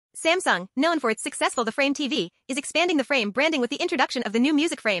Samsung, known for its successful The Frame TV, is expanding the Frame branding with the introduction of the new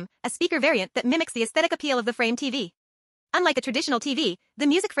Music Frame, a speaker variant that mimics the aesthetic appeal of the Frame TV. Unlike a traditional TV, the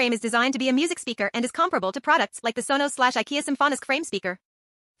Music Frame is designed to be a music speaker and is comparable to products like the Sonos/IKEA Symfonisk frame speaker.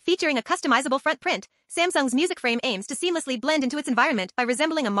 Featuring a customizable front print, Samsung's Music Frame aims to seamlessly blend into its environment by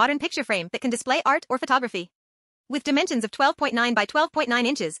resembling a modern picture frame that can display art or photography. With dimensions of 12.9 by 12.9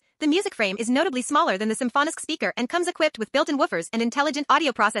 inches, the Music Frame is notably smaller than the Symfonisk speaker and comes equipped with built-in woofers and intelligent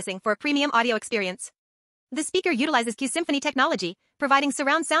audio processing for a premium audio experience. The speaker utilizes Q-Symphony technology, providing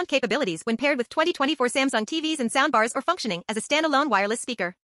surround sound capabilities when paired with 2024 Samsung TVs and soundbars or functioning as a standalone wireless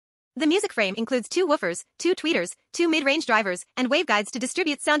speaker. The Music Frame includes 2 woofers, 2 tweeters, 2 mid-range drivers, and waveguides to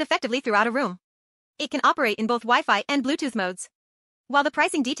distribute sound effectively throughout a room. It can operate in both Wi-Fi and Bluetooth modes. While the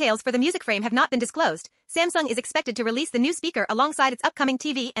pricing details for the Music Frame have not been disclosed, Samsung is expected to release the new speaker alongside its upcoming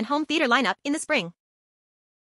TV and home theater lineup in the spring.